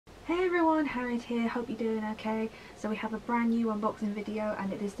Hey everyone, Harriet here, hope you're doing okay. So we have a brand new unboxing video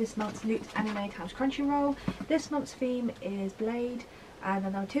and it is this month's Loot Anime times Crunchyroll. This month's theme is Blade and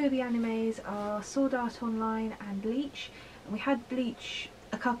then two of the animes are Sword Art Online and Bleach. And we had Bleach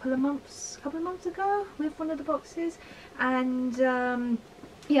a couple of months ago with one of the boxes, and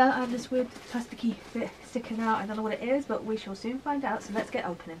yeah, I have this weird plasticky bit sticking out. I don't know what it is, but we shall soon find out, so let's get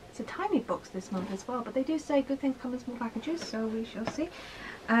opening. It's a tiny box this month as well, but they do say good things come in small packages, so we shall see.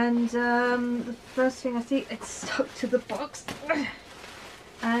 And the first thing I see, it's stuck to the box,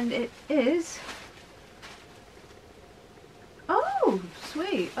 and it is... oh,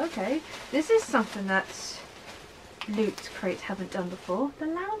 sweet, okay. This is something that Loot crates haven't done before. The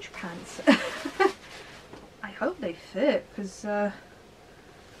lounge pants. I hope they fit, because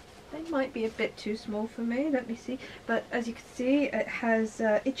they might be a bit too small for me. Let me see. But as you can see, it has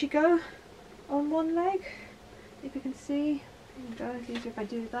Ichigo on one leg. If you can see. There we go. It's easier if I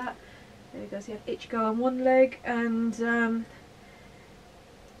do that. There we go. So you have Ichigo on one leg, and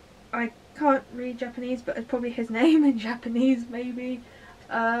I can't read Japanese, but it's probably his name in Japanese, maybe.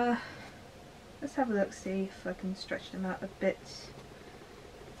 Let's have a look, see if I can stretch them out a bit.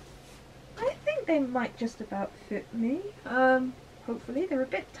 I think they might just about fit me. Hopefully. They're a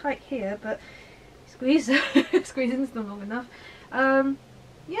bit tight here, but squeeze into them long enough.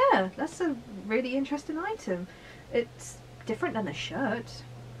 Yeah, that's a really interesting item. It's different than a shirt,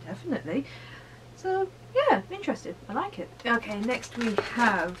 definitely. So yeah, interested. I like it. Okay, next we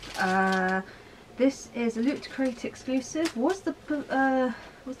have this is a Loot Crate exclusive. Was the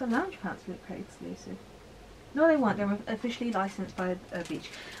Lounge Pants Loot Crate exclusive? No, they weren't. They were officially licensed by Beach.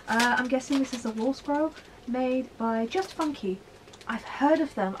 I'm guessing this is a wall scroll made by Just Funky. I've heard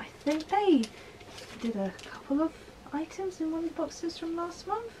of them. I think they did a couple of items in one of the boxes from last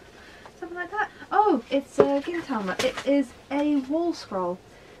month. Something like that. Oh, it's Gintama. It is a wall scroll.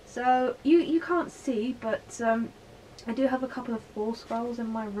 So you can't see, but I do have a couple of wall scrolls in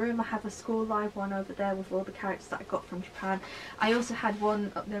my room. I have a School Live one over there with all the characters that I got from Japan. I also had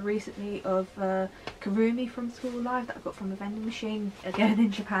one up there recently of Karumi from School Live that I got from the vending machine, again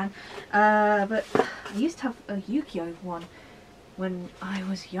in Japan. But I used to have a Yu-Gi-Oh one when I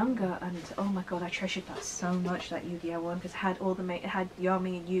was younger, and oh my god, I treasured that so much, that Yu-Gi-Oh one, because it had all the it had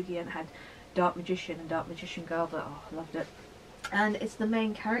Yami and Yugi, and it had Dark Magician and Dark Magician Girl, but oh, I loved it. And it's the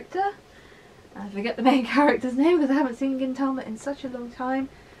main character. I forget the main character's name because I haven't seen Gintama in such a long time,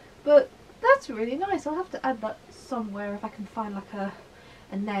 but that's really nice. I'll have to add that somewhere if I can find like a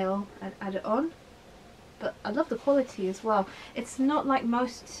nail and add it on. But I love the quality as well. It's not like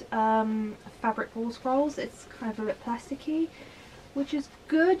most fabric wall scrolls. It's kind of a bit plasticky, which is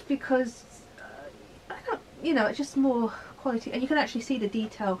good because I don't, you know, it's just more quality, and you can actually see the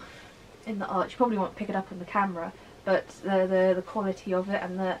detail in the art. You probably won't pick it up on the camera, but the quality of it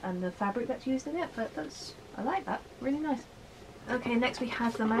and the fabric that's used in it. But I like that. Really nice. Okay, next we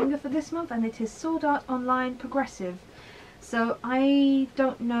have the manga for this month, and it is Sword Art Online Progressive. So I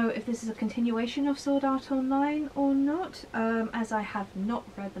don't know if this is a continuation of Sword Art Online or not, as I have not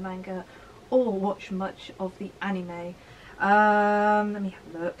read the manga or watched much of the anime. Let me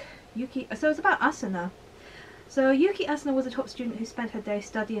have a look. So it's about Asuna. So Yuki Asuna was a top student who spent her day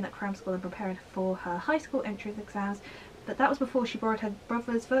studying at cram school and preparing for her high school entrance exams, but that was before she borrowed her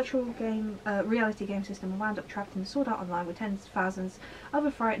brother's virtual game, reality game system, and wound up trapped in Sword Art Online with tens of thousands of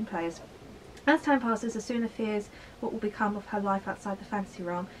other frightened players. As time passes, Asuna fears what will become of her life outside the fantasy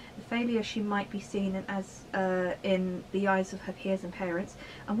realm. The failure she might be seen as in the eyes of her peers and parents.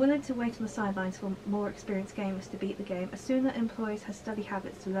 Unwilling to wait on the sidelines for more experienced gamers to beat the game, Asuna employs her study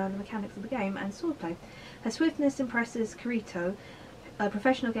habits to learn the mechanics of the game and swordplay. Her swiftness impresses Kirito, a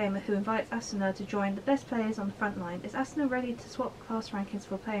professional gamer who invites Asuna to join the best players on the front line. Is Asuna ready to swap class rankings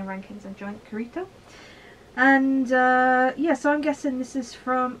for playing rankings and join Kirito? And yeah, so I'm guessing this is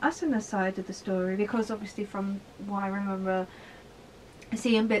from Asuna's side of the story, because obviously from what I remember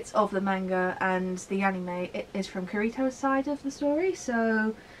seeing bits of the manga and the anime, it is from Kirito's side of the story.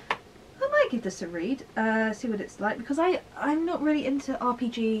 So I might give this a read, see what it's like, because I'm not really into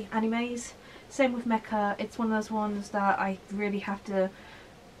RPG animes. Same with Mecha. It's one of those ones that I really have to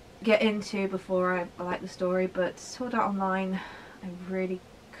get into before I like the story, but Sword Art Online I really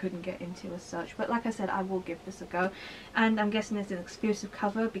couldn't get into as such. But like I said, I will give this a go, and I'm guessing it's an exclusive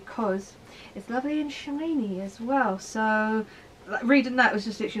cover because it's lovely and shiny as well. So like, reading that was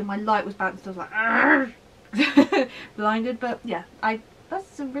just literally my light was bouncing. I was like blinded, but yeah,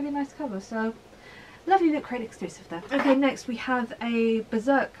 that's a really nice cover. So lovely Loot Crate exclusive there. Okay, next we have a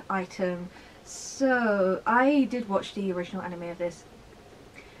Berserk item. So I did watch the original anime of this.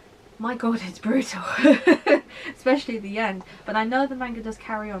 my god, it's brutal. Especially the end. But I know the manga does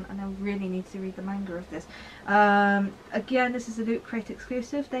carry on, and I really need to read the manga of this. Again, this is a Loot Crate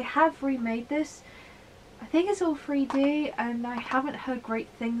exclusive. They have remade this. I think it's all 3D, and I haven't heard great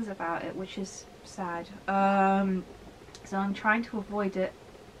things about it, which is sad. So I'm trying to avoid it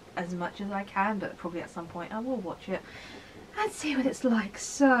as much as I can, but probably at some point I will watch it and see what it's like.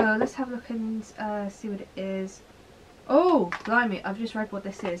 So let's have a look and see what it is. Oh, blimey, I've just read what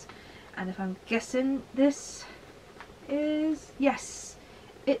this is. And if I'm guessing, this is... Yes,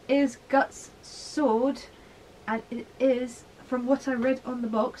 it is Guts' sword. And it is, from what I read on the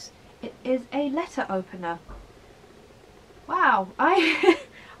box, it is a letter opener. Wow,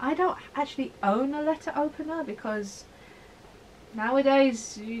 I don't actually own a letter opener because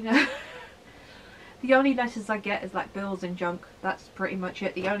nowadays, you know, the only letters I get is like bills and junk. That's pretty much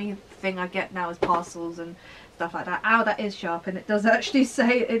it. The only thing I get now is parcels and stuff like that. Ow, that is sharp, and it does actually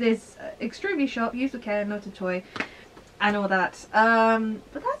say it is extremely sharp, used with care, not a toy, and all that.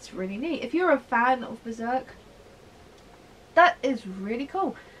 But that's really neat. If you're a fan of Berserk, that is really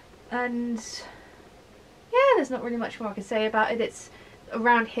cool. And yeah, there's not really much more I can say about it. It's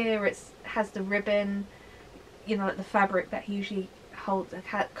around here, it has the ribbon, you know, like the fabric that he usually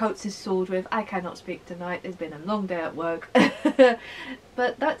coats his sword with. I cannot speak tonight, it's been a long day at work.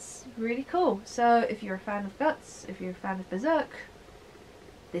 But that's really cool. So if you're a fan of Guts, if you're a fan of Berserk,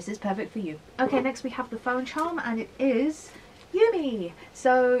 this is perfect for you. Okay, next we have the phone charm, and it is Yumi.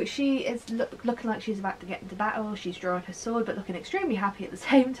 So she is looking like she's about to get into battle. She's drawing her sword but looking extremely happy at the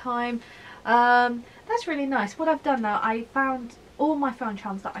same time. That's really nice. What I've done now, I found all my phone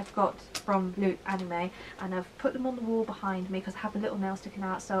charms that I've got from Loot Anime, and I've put them on the wall behind me because I have a little nail sticking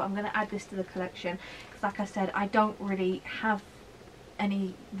out, so I'm going to add this to the collection because, like I said, I don't really have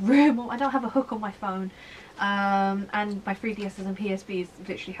any room, or I don't have a hook on my phone, and my 3DSs and PSBs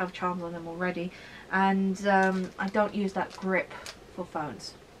literally have charms on them already, and I don't use that grip for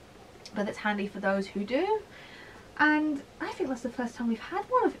phones, but it's handy for those who do. And I think that's the first time we've had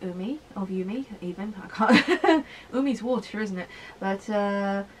one of Yumi even. I can't. Umi's water, isn't it? But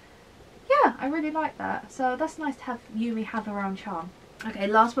yeah, I really like that. So that's nice to have Yumi have her own charm. Okay,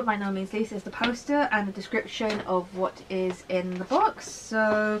 last but by no means least is the poster and the description of what is in the box.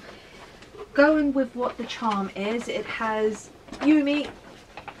 So going with what the charm is, it has Yumi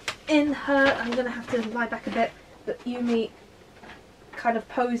in her, I'm going to have to lie back a bit, but Yumi kind of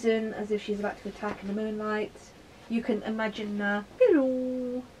posing as if she's about to attack in the moonlight. You can imagine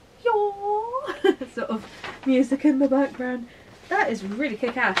sort of music in the background. That is really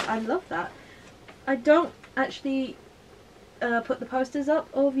kick-ass. I love that. I don't actually put the posters up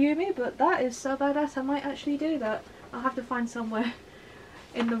of Yumi, but that is so badass. I might actually do that. I'll have to find somewhere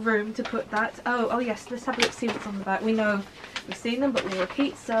in the room to put that. Oh yes, let's have a look, see what's on the back. We know we've seen them, but we'll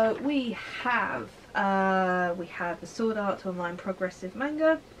repeat. So we have the Sword Art Online Progressive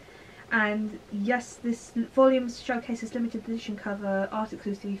manga. And yes, this volume showcases limited edition cover art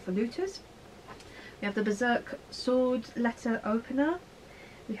exclusively for looters. We have the Berserk sword letter opener.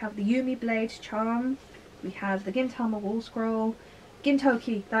 We have the Yumi blade charm. We have the Gintama wall scroll.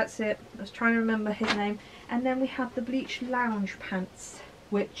 Gintoki, that's it. I was trying to remember his name. And then we have the Bleach lounge pants,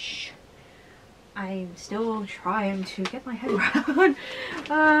 which I'm still trying to get my head around.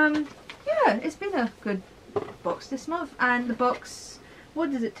 Yeah, it's been a good box this month. And the box, what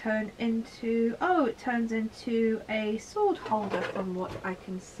does it turn into? Oh, it turns into a sword holder from what I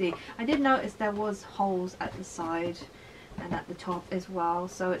can see. I did notice there was holes at the side and at the top as well,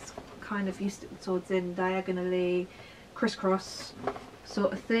 so it's kind of, you stick the swords in diagonally, crisscross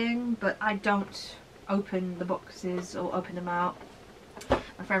sort of thing, but I don't open the boxes or open them out.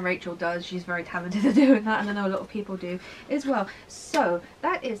 My friend Rachel does, she's very talented at doing that, and I know a lot of people do as well. So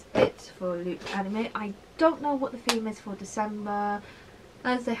that is it for Loot Anime. I don't know what the theme is for December,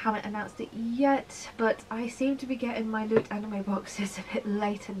 as they haven't announced it yet, but I seem to be getting my Loot Anime boxes a bit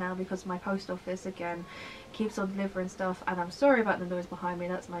later now because my post office again keeps on delivering stuff, and I'm sorry about the noise behind me,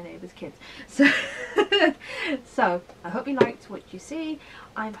 that's my neighbour's kids. So, so I hope you liked what you see.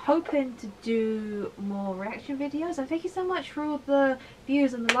 I'm hoping to do more reaction videos, and thank you so much for all the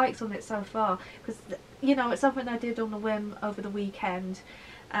views and the likes on it so far, because you know, it's something I did on a whim over the weekend,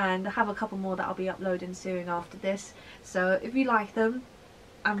 and I have a couple more that I'll be uploading soon after this. So if you like them,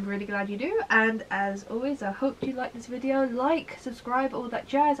 I'm really glad you do, and as always, I hope you like this video. Like, subscribe, all that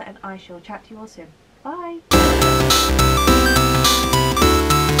jazz, and I shall chat to you all soon. Bye!